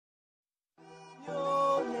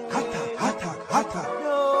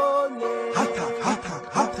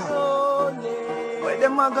What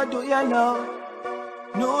them a go do ya now?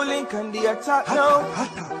 NEWLINK and the attack now.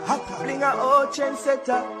 Bring a old chain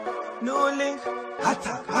setter. NEWLINK.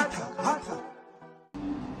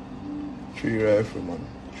 Three rifle, man.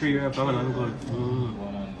 3 rifle, man, and good.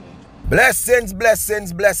 Blessings,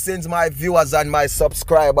 blessings, blessings, my viewers and my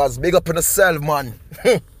subscribers. Big up in yourself, man.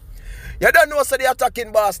 You don't know, so the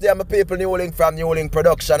attacking boss there, my people, NEWLINK from NEWLINK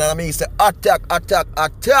Production, and I mean, say attack, attack,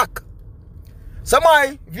 attack. So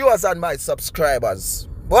my viewers and my subscribers,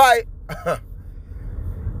 why?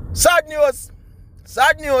 Sad news,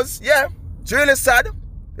 yeah, it's really sad.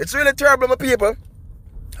 It's really terrible, my people,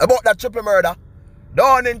 about that triple murder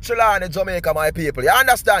down in Trelawney, Jamaica, my people. You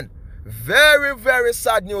understand? Very, very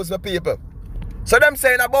sad news, my people. So them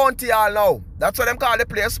saying a Bounty Hall now. That's what them call the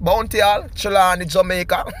place, Bounty Hall, Trelawney,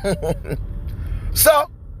 Jamaica. So,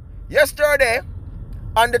 yesterday,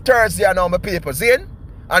 on the Thursday now, my people, see?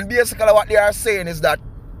 And basically what they are saying is that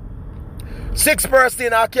 6 person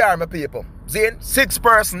in a car, my people. See? 6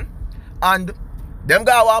 person. And them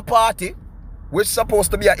go to a party, which is supposed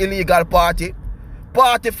to be an illegal party.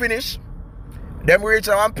 Party finish. Them reach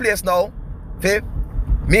one place now. See?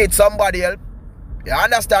 Meet somebody else. You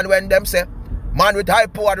understand when them say, man with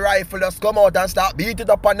high-powered rifle just come out and start beat it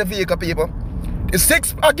up on the vehicle, people. The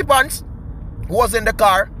 6 occupants who was in the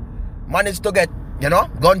car managed to get,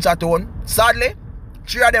 gunshot wound. Sadly,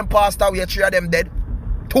 3 of them passed away, 3 of them dead.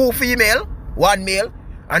 2 female, 1 male,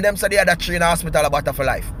 and them said the other 3 in the hospital about for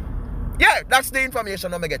life. Yeah, that's the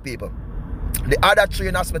information I'm get, people. The other 3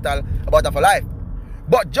 in the hospital about for life.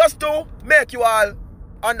 But just to make you all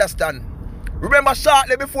understand, remember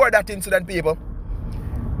shortly before that incident, people,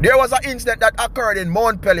 there was an incident that occurred in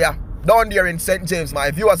Montpellier, down there in St. James, my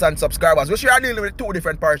viewers and subscribers, which we are dealing with 2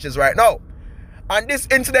 different parishes right now. And this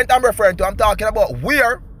incident I'm referring to, I'm talking about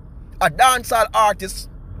where a dancehall artist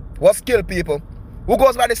was killed, people, who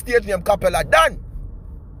goes by the stage name Kapella done.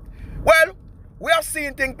 Well, we have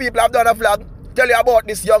seen things, people have done a vlog, tell you about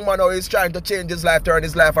this young man who is trying to change his life, turn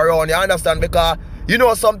his life around, you understand, because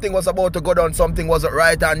something was about to go down, something wasn't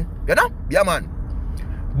right, and, yeah, man.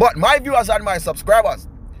 But my viewers and my subscribers,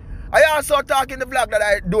 I also talk in the vlog that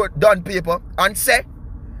I done, people, and say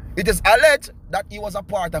it is alleged that he was a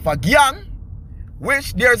part of a gang,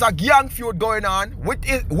 which there's a gang feud going on, which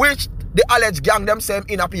the alleged gang themselves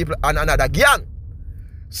in a people and another gang.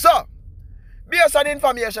 So, based on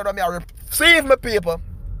information that I receive, my people,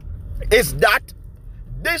 is that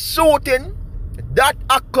this shooting that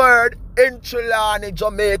occurred in Trelawney,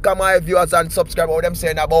 Jamaica, my viewers and subscribers, what them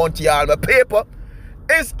saying about y'all, my people,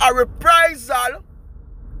 is a reprisal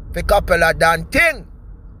for Kapella done thing.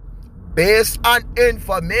 Based on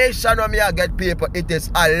information when I get, people, it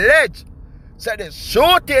is alleged that the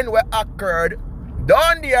shooting that occurred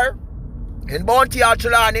down there in Bounty Hall,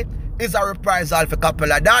 Trelawney, is a reprisal for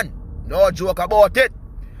Kapella done. No joke about it.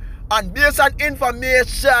 And based on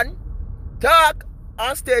information talk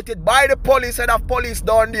and stated by the police, head of police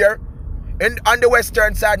down there on the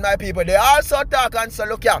western side, my people, they also talk and say,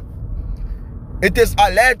 look here, it is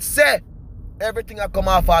alleged, say, everything that come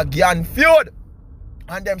off a gang feud.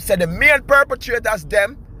 And them say the main perpetrators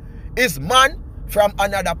them is man from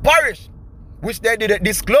another parish, which they didn't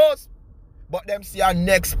disclose. But them see a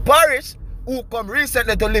next parish who come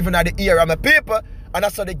recently to live in the area, my people, and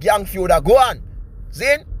that's how the gang feud are go on.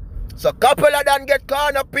 See? So Kapella done get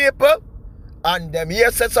corner, people, and them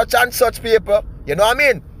here said such and such, people. You know what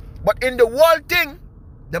I mean? But in the whole thing,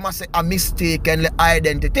 they must say a mistaken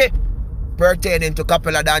identity pertaining to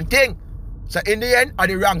Kapella done thing. So in the end, are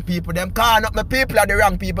the wrong people, them corner up my people, and the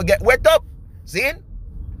wrong people get wet up. See?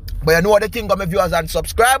 But you know what the thing of my viewers and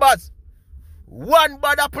subscribers? One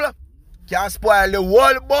bad apple can spoil the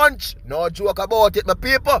whole bunch. No joke about it, my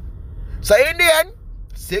people. So in the end,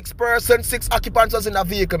 6 persons, 6 occupants was in a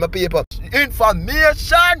vehicle, my people.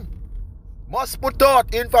 Information must put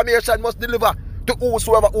out. Information must deliver to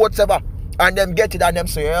whosoever, whatsoever. And them get it and them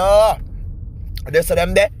say, yeah. And they say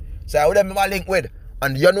them there. So who them link with?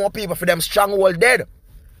 And you know people, for them stronghold dead.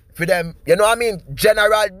 For them, you know what I mean,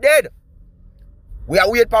 general dead. We are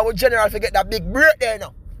waiting for our general to get that big break there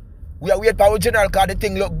now. We are waiting for our general because the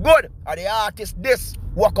thing look good. And the artist this,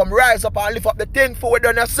 who come rise up and lift up the thing for we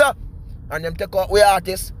done, sir. And them take out we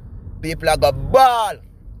artists. People are going to ball.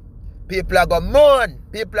 People are going to mourn.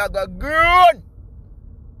 People are going to groan.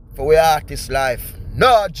 For we artists' life.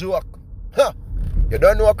 No joke. Huh. You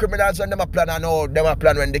don't know criminals when them a plan, and know them a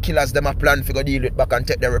plan when the killers them a plan to go deal with back and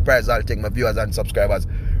take the reprisal thing, my viewers and subscribers.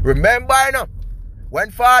 Remember, you know, when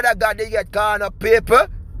Father God they get corner paper,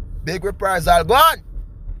 big reprisal gone.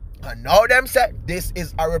 And now them say this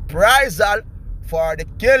is a reprisal for the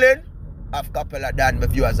killing of Kapella than my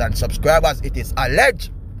viewers and subscribers. It is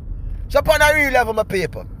alleged. So upon a real level, my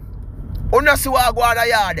people, you see what I go on the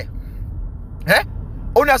yard. Eh?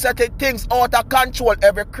 You see things out of control,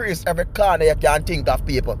 every crease, every corner you can think of,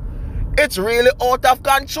 people. It's really out of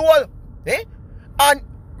control. Eh? And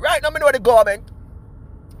right now, I know the government,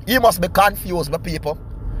 he must be confused, my people.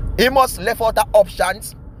 He must left out the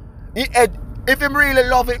options. If him really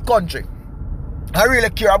love his country, I really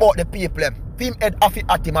care about the people, him head off it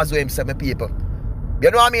at him as well, him say, my people.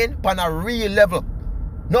 You know what I mean? On a real level.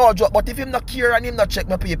 No joke, but if him not care and him not check,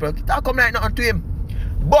 my people, it don't come like nothing to him.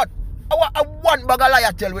 But I want bag of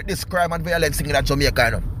liar tell with this crime and violence thing in Jamaica,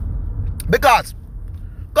 you know. Because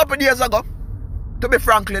a couple days ago, to be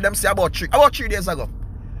frankly, them say about 3 days ago,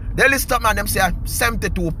 they list up, man, them say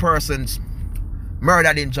 72 persons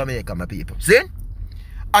murdered in Jamaica, my people. See?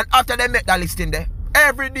 And after they make that listing there,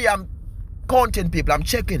 every day I'm counting people, I'm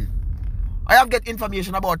checking. I have get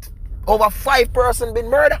information about over 5 persons been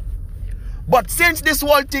murdered. But since this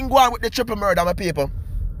whole thing go on with the triple murder, my people,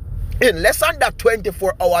 in less than that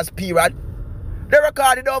 24 hours period, they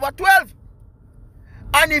recorded over 12.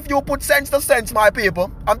 And if you put sense to sense, my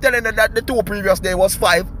people, I'm telling you that the 2 previous days was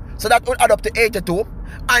 5. So that would add up to 82.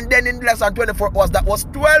 And then in less than 24 hours, that was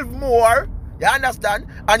 12 more. You understand?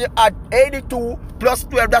 And you add 82 plus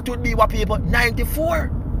 12, that would be what, people? 94.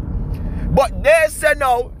 But they say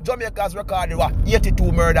now, Jamaica's recorded what?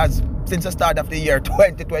 82 murders since the start of the year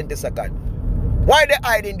 2022. Why they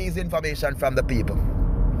hiding this information from the people?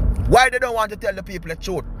 Why they don't want to tell the people the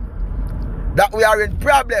truth? That we are in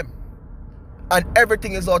problem and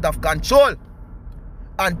everything is out of control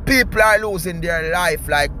and people are losing their life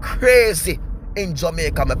like crazy in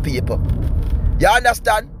Jamaica, my people. You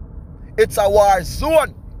understand? It's a war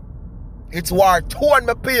zone. It's war torn,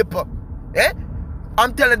 my people. Eh?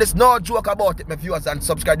 I'm telling this no joke about it, my viewers and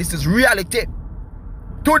subscribers. This is reality.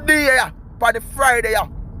 Today, for the Friday,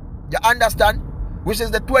 you understand? Which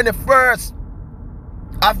is the 21st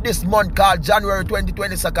of this month called January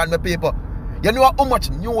 2022, my people. You know how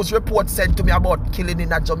much news reports sent to me about killing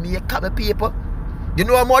in Jamaica, my people? You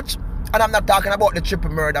know how much? And I'm not talking about the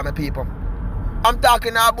triple murder, my people. I'm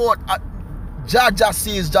talking about Jaja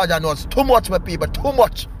sees, Jaja knows. Too much, my people, too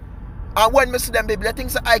much. And when I see them people, they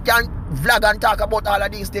think I can vlog and talk about all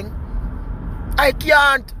of these things. I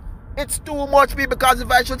can't. It's too much, people, because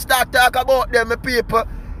if I should start talking about them, my people,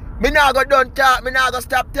 me not go done talk, me not go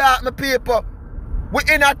stop talk, my people. We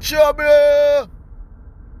in a trouble.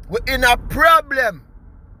 We in a problem.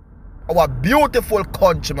 Our beautiful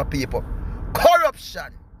country, my people.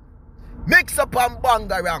 Corruption. Mix up and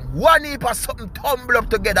bang around. One heap of something tumble up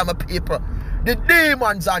together, my people. The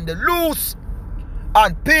demons and the loose.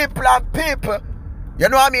 And people, you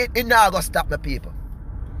know what I mean? It not gonna stop, my people.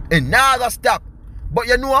 It not gonna stop. But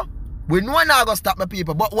you know, we know it not gonna stop, my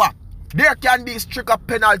people. But what? There can be stricter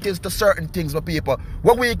penalties to certain things, my people.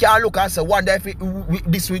 When we can look and say, wonder if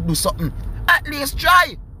this week do something. At least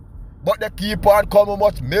try. But they keep on coming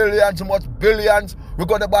much millions, much billions. We're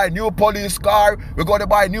going to buy new police car. We're going to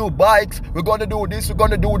buy new bikes. We're going to do this. We're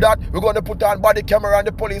going to do that. We're going to put on body camera and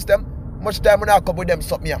the police them. Much time when I come with them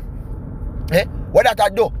something here. Eh? What that I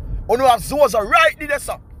do? You know those are right there,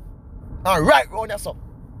 sir. And right round there, sir.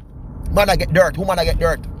 Man I get dirt. Woman I get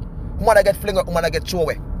dirt. Woman I get fling up. Woman I get throw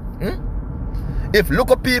away. If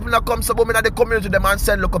local people that come to women in the community, them and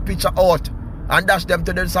send local picture out and dash them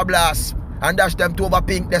to the blast and dash them to over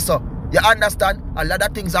pink there, so you understand? A lot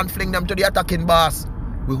of things and fling them to the attacking boss.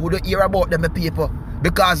 We wouldn't hear about them, people,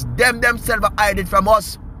 because them themselves are hiding from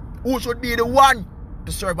us. Who should be the one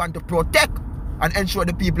to serve and to protect and ensure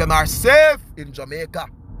the people are safe in Jamaica?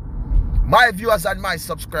 My viewers and my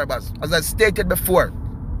subscribers, as I stated before,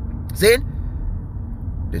 see?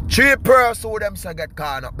 The 3 persons who them say get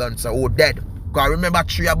caught up done, so who dead. Because remember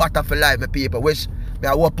 3 are better for life, my people. Which may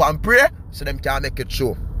I hope and pray so them can make it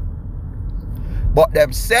true. But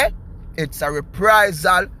them say it's a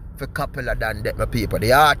reprisal for Kapella than that, my people.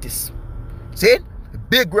 The artists. See?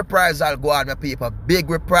 Big reprisal go on, my people. Big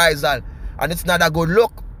reprisal. And it's not a good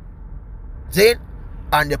look. See?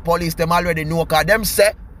 And the police them already know, because them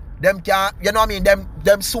say them can, you know what I mean,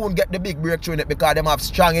 them soon get the big breakthrough in it, because them have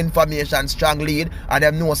strong information, strong lead, and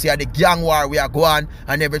them know see the gang war we are going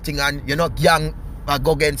and everything, and you know gang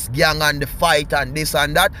go against gang and the fight and this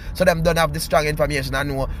and that. So them don't have the strong information and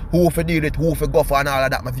know who for deal with, who for go for and all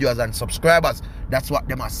of that, my viewers and subscribers. That's what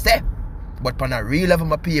them must say. But on a real level,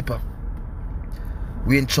 my people,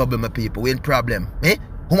 we in trouble, my people, we in problem. Eh?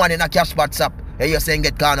 Who man in a cash WhatsApp, hey, you're saying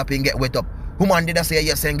get caught up and get wet up. Who man did I say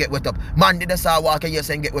you're saying get wet up? Man did I say walk you're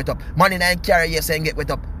saying get wet up? Man in a carry you're saying get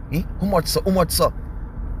wet up? Eh? How much so?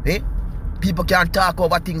 Eh? People can't talk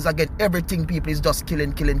over things again. Everything people is just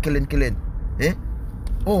killing. Eh?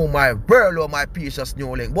 Oh my world, oh my precious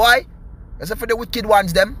NEWLINK. Boy, except for the wicked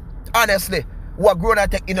ones them, honestly, who are grown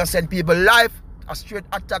and take innocent people life, a straight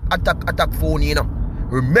attack phone, you know.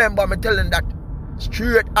 Remember me telling that.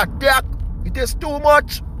 Straight attack. It is too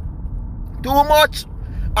much. Too much.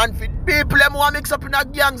 And for people them who mix up in a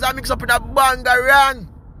gangs and mix up in a bangarang.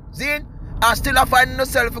 See? And still I find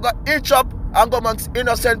yourself you got itch up and go amongst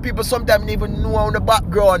innocent people sometimes even know on the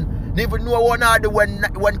background. They even know what I do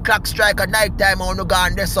when clock strike at night time on the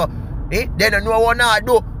gun there, so they don't know what I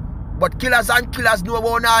do. But killers and killers know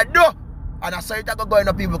what I do. And I saw it going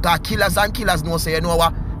up people because killers and killers know, say you know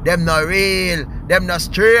what? Them not real, them not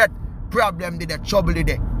straight. Problem did the trouble did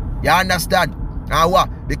they. You understand? And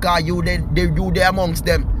what? Because you there amongst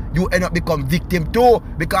them, you end up become victim too.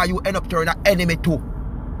 Because you end up turning an enemy too.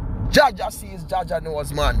 Jaja sees, Jaja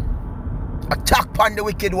knows, man. Attack on the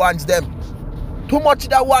wicked ones them. Too much in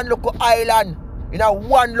that one local island, in that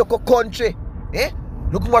one local country. Eh?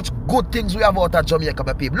 Look how much good things we have out of Jamaica,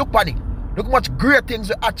 my people. Look, Panny. Look how much great things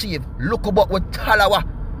we achieve. Look about with Talawa.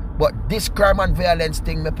 But this crime and violence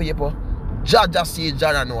thing, my people, Jaja sees,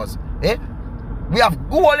 Jaja knows. Eh? We have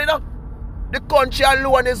gold, you know. The country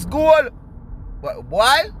alone is gold. But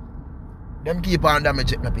why? Them keep on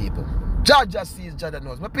damage it, my people. Jaja sees, Jaja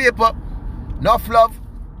knows. My people, enough love,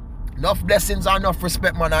 enough blessings and enough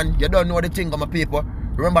respect, man. And you don't know the thing, my people.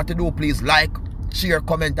 Remember to do, please, like, share,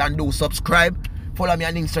 comment, and do subscribe. Follow me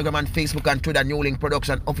on Instagram and Facebook and Twitter, NEWLINK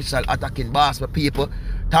Production Official Attacking Boss, my people.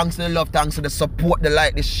 Thanks to the love, thanks to the support, the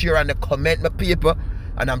like, the share, and the comment, my people.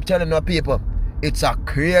 And I'm telling you, my people, it's a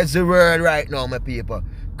crazy world right now, my people.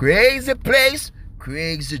 Crazy place,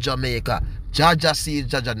 crazy Jamaica. Jaja sees,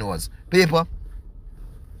 Jaja knows. People,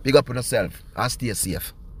 big up on yourself and stay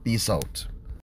safe. Peace out.